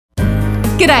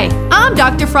G'day, I'm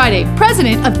Dr. Friday,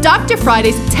 president of Dr.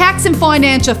 Friday's Tax and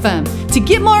Financial Firm. To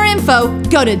get more info,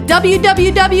 go to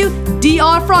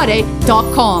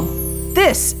www.drfriday.com.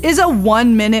 This is a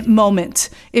 1-minute moment.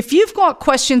 If you've got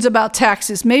questions about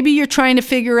taxes, maybe you're trying to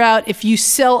figure out if you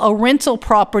sell a rental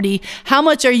property, how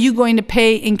much are you going to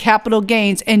pay in capital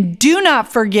gains? And do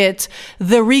not forget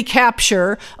the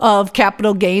recapture of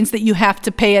capital gains that you have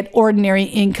to pay at ordinary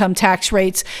income tax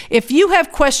rates. If you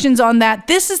have questions on that,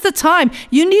 this is the time.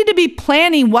 You need to be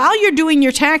planning while you're doing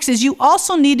your taxes. You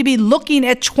also need to be looking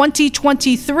at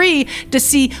 2023 to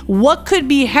see what could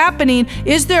be happening.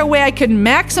 Is there a way I could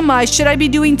maximize? Should I be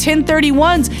doing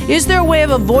 1031s? Is there a way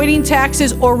of avoiding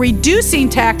taxes or reducing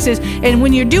taxes? And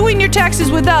when you're doing your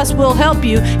taxes with us, we'll help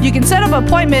you. You can set up an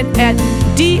appointment at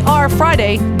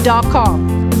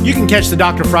drfriday.com. You can catch the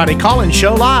Dr. Friday call-in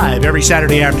show live every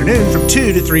Saturday afternoon from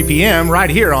 2 to 3 p.m.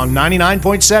 right here on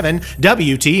 99.7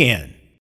 WTN.